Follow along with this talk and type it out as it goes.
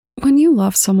you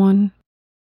love someone,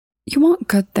 you want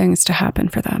good things to happen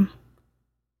for them.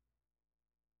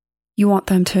 You want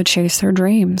them to chase their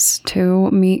dreams, to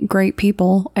meet great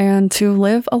people, and to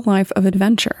live a life of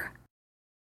adventure.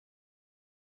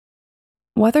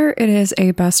 Whether it is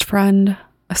a best friend,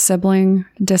 a sibling,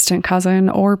 distant cousin,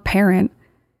 or parent,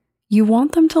 you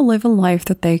want them to live a life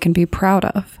that they can be proud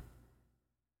of.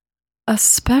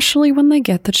 Especially when they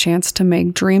get the chance to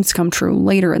make dreams come true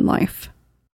later in life.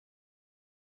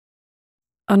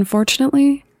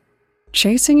 Unfortunately,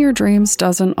 chasing your dreams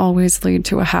doesn't always lead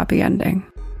to a happy ending.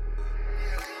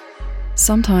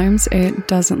 Sometimes it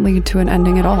doesn't lead to an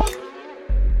ending at all.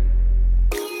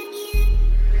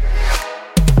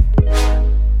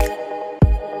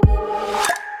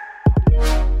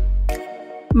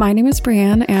 My name is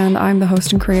Brianne, and I'm the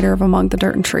host and creator of Among the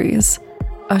Dirt and Trees,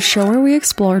 a show where we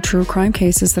explore true crime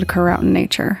cases that occur out in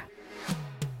nature.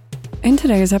 In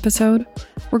today's episode,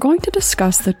 we're going to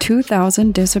discuss the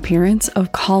 2000 disappearance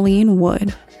of Colleen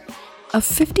Wood, a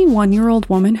 51-year-old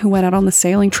woman who went out on the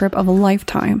sailing trip of a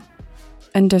lifetime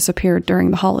and disappeared during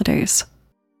the holidays.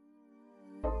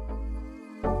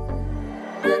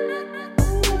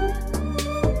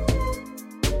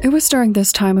 It was during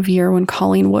this time of year when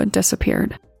Colleen Wood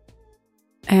disappeared.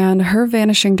 And her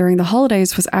vanishing during the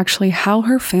holidays was actually how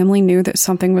her family knew that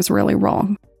something was really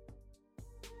wrong.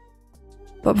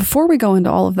 But before we go into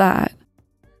all of that,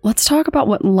 let's talk about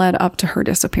what led up to her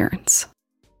disappearance.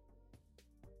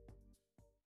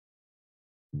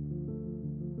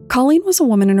 Colleen was a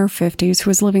woman in her 50s who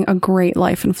was living a great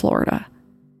life in Florida.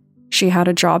 She had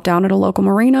a job down at a local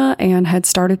marina and had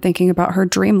started thinking about her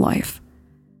dream life.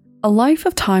 A life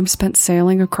of time spent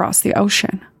sailing across the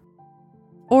ocean.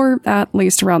 Or at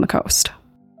least around the coast.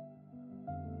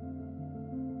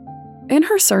 In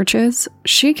her searches,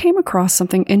 she came across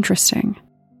something interesting.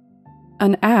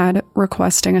 An ad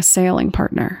requesting a sailing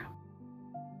partner.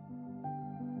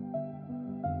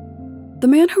 The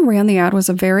man who ran the ad was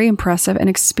a very impressive and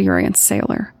experienced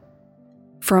sailor.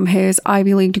 From his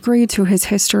Ivy League degree to his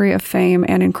history of fame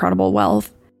and incredible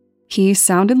wealth, he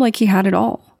sounded like he had it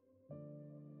all.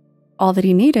 All that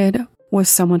he needed was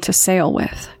someone to sail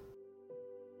with.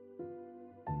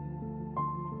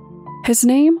 His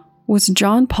name was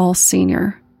John Paul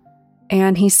Sr.,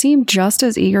 and he seemed just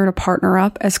as eager to partner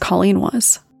up as Colleen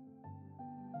was.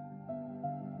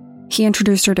 He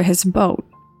introduced her to his boat,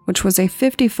 which was a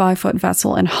 55-foot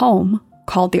vessel and home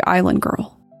called the Island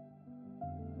Girl.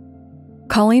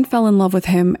 Colleen fell in love with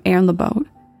him and the boat,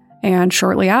 and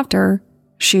shortly after,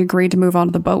 she agreed to move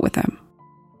onto the boat with him.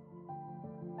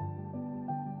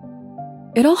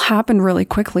 It all happened really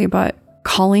quickly, but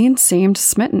Colleen seemed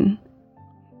smitten.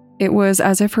 It was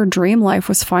as if her dream life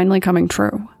was finally coming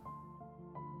true.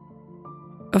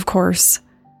 Of course,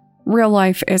 real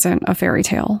life isn't a fairy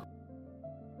tale.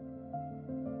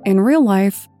 In real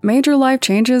life, major life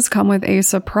changes come with a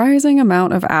surprising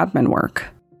amount of admin work.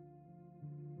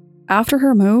 After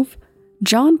her move,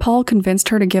 John Paul convinced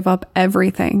her to give up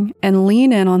everything and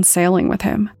lean in on sailing with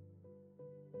him.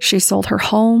 She sold her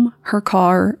home, her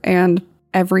car, and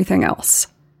everything else.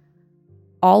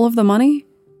 All of the money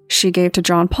she gave to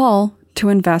John Paul to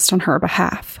invest on her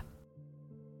behalf.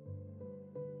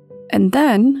 And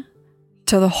then,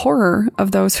 to the horror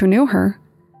of those who knew her,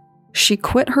 she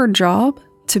quit her job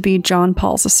to be John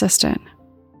Paul's assistant.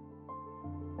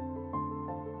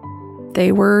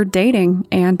 They were dating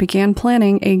and began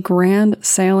planning a grand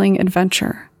sailing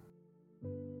adventure.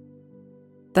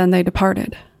 Then they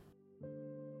departed.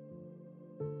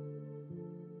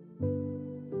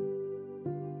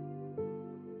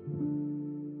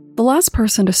 The last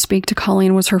person to speak to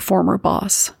Colleen was her former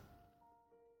boss.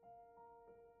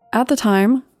 At the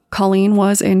time, Colleen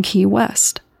was in Key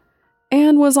West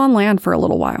and was on land for a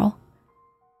little while.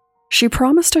 She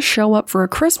promised to show up for a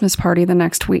Christmas party the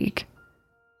next week,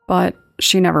 but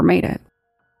she never made it.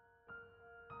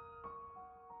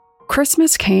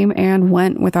 Christmas came and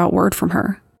went without word from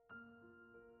her.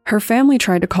 Her family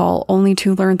tried to call, only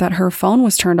to learn that her phone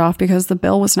was turned off because the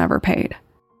bill was never paid.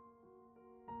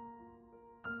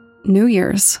 New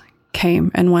Year's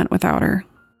came and went without her.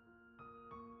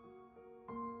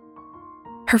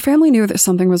 Her family knew that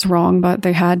something was wrong, but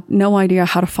they had no idea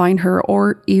how to find her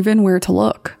or even where to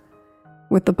look.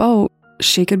 With the boat,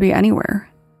 she could be anywhere.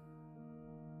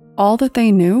 All that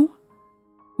they knew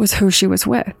was who she was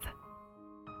with.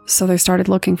 So they started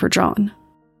looking for John.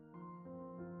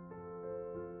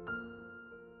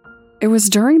 It was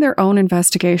during their own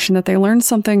investigation that they learned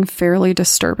something fairly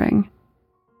disturbing.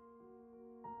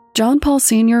 John Paul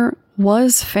Sr.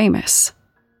 was famous.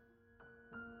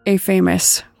 A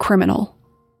famous criminal.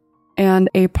 And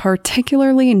a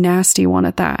particularly nasty one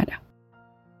at that.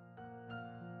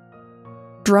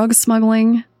 drug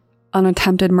smuggling, an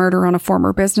attempted murder on a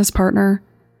former business partner,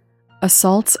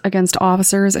 assaults against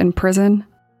officers in prison.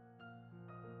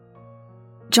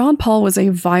 John Paul was a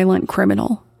violent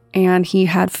criminal, and he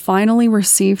had finally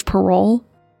received parole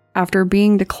after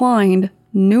being declined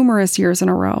numerous years in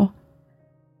a row.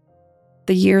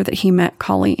 The year that he met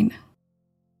Colleen.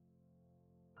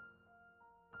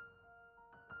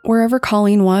 Wherever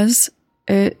Colleen was,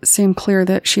 it seemed clear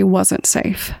that she wasn't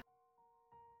safe.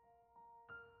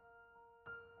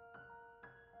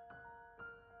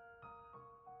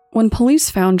 When police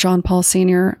found John Paul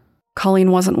Sr.,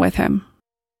 Colleen wasn't with him.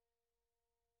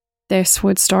 This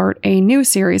would start a new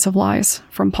series of lies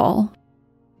from Paul.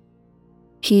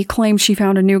 He claimed she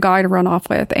found a new guy to run off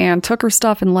with and took her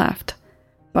stuff and left,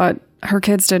 but her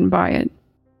kids didn't buy it.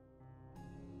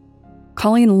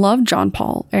 Colleen loved John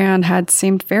Paul and had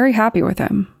seemed very happy with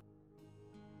him.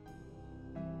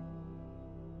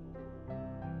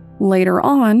 Later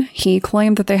on, he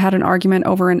claimed that they had an argument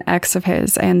over an ex of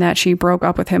his and that she broke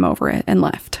up with him over it and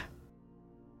left.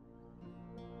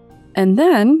 And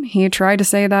then he tried to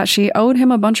say that she owed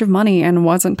him a bunch of money and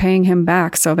wasn't paying him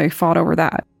back, so they fought over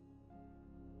that.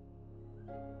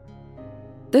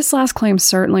 This last claim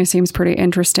certainly seems pretty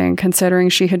interesting, considering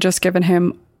she had just given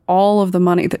him all of the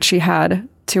money that she had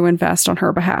to invest on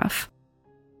her behalf.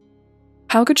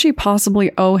 How could she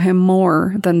possibly owe him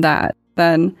more than that,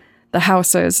 than the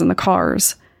houses and the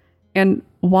cars? And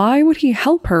why would he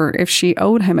help her if she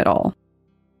owed him it all?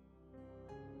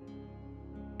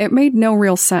 It made no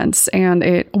real sense, and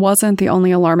it wasn't the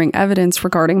only alarming evidence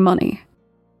regarding money.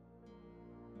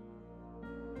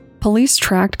 Police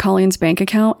tracked Colleen's bank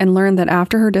account and learned that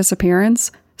after her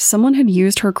disappearance, someone had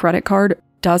used her credit card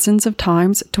dozens of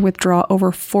times to withdraw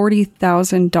over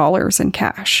 $40,000 in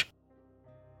cash.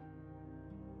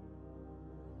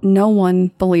 No one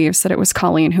believes that it was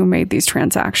Colleen who made these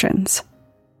transactions.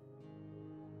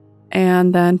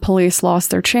 And then police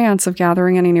lost their chance of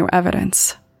gathering any new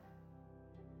evidence.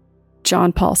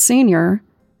 John Paul Sr.,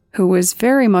 who was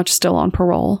very much still on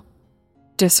parole,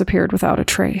 disappeared without a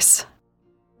trace.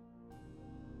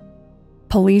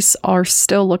 Police are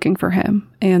still looking for him,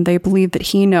 and they believe that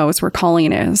he knows where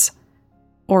Colleen is,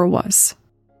 or was.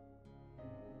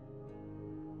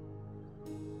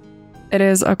 It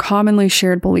is a commonly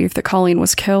shared belief that Colleen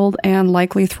was killed and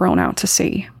likely thrown out to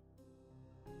sea.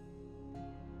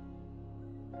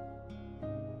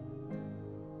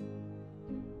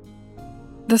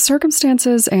 The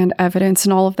circumstances and evidence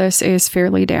in all of this is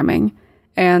fairly damning,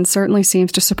 and certainly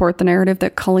seems to support the narrative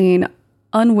that Colleen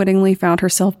unwittingly found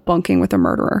herself bunking with a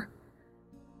murderer.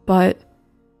 But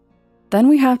then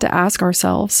we have to ask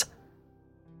ourselves,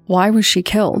 why was she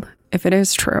killed, if it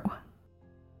is true?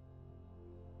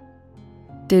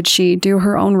 Did she do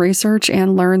her own research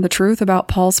and learn the truth about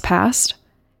Paul's past?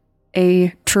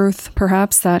 A truth,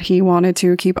 perhaps, that he wanted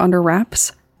to keep under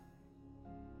wraps?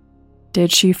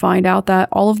 Did she find out that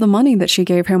all of the money that she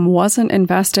gave him wasn't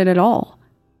invested at all?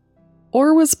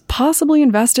 Or was possibly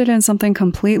invested in something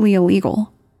completely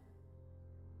illegal?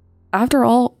 After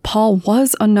all, Paul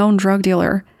was a known drug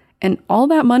dealer, and all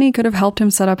that money could have helped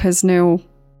him set up his new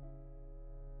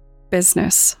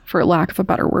business, for lack of a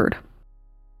better word.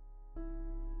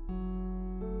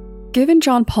 Given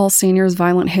John Paul Sr.'s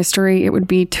violent history, it would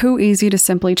be too easy to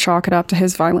simply chalk it up to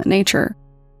his violent nature.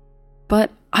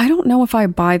 But I don't know if I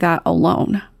buy that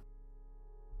alone.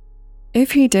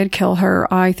 If he did kill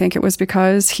her, I think it was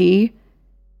because he,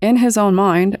 in his own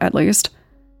mind at least,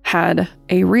 had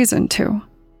a reason to.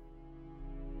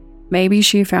 Maybe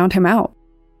she found him out.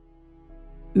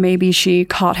 Maybe she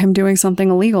caught him doing something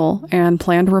illegal and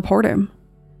planned to report him.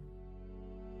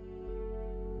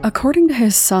 According to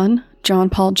his son, John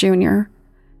Paul Jr.,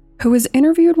 who was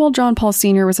interviewed while John Paul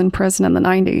Sr. was in prison in the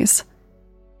 90s,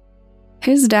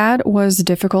 his dad was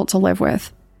difficult to live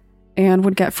with and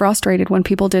would get frustrated when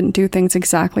people didn't do things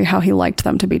exactly how he liked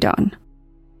them to be done.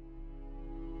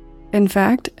 In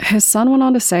fact, his son went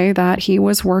on to say that he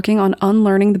was working on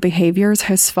unlearning the behaviors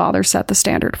his father set the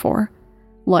standard for,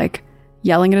 like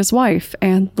yelling at his wife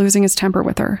and losing his temper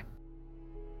with her.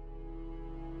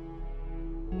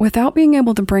 Without being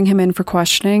able to bring him in for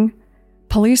questioning,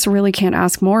 police really can't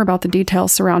ask more about the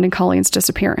details surrounding Colleen's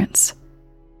disappearance.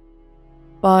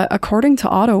 But according to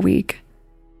Auto Week,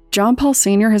 John Paul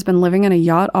Sr. has been living in a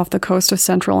yacht off the coast of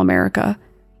Central America,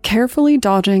 carefully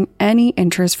dodging any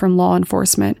interest from law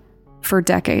enforcement for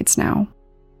decades now.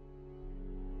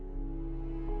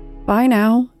 By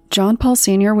now, John Paul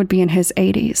Sr. would be in his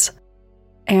 80s,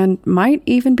 and might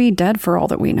even be dead for all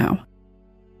that we know.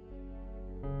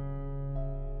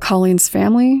 Colleen's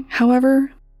family,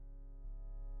 however,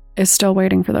 is still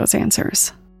waiting for those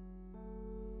answers.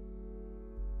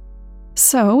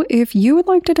 So, if you would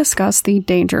like to discuss the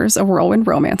dangers of whirlwind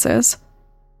romances,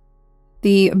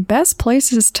 the best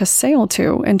places to sail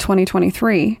to in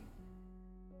 2023,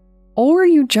 or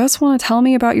you just want to tell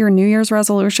me about your New Year's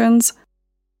resolutions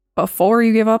before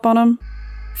you give up on them,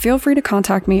 feel free to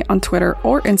contact me on Twitter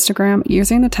or Instagram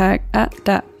using the tag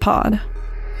 @thatpod.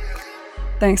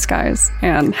 Thanks, guys,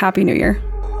 and Happy New Year.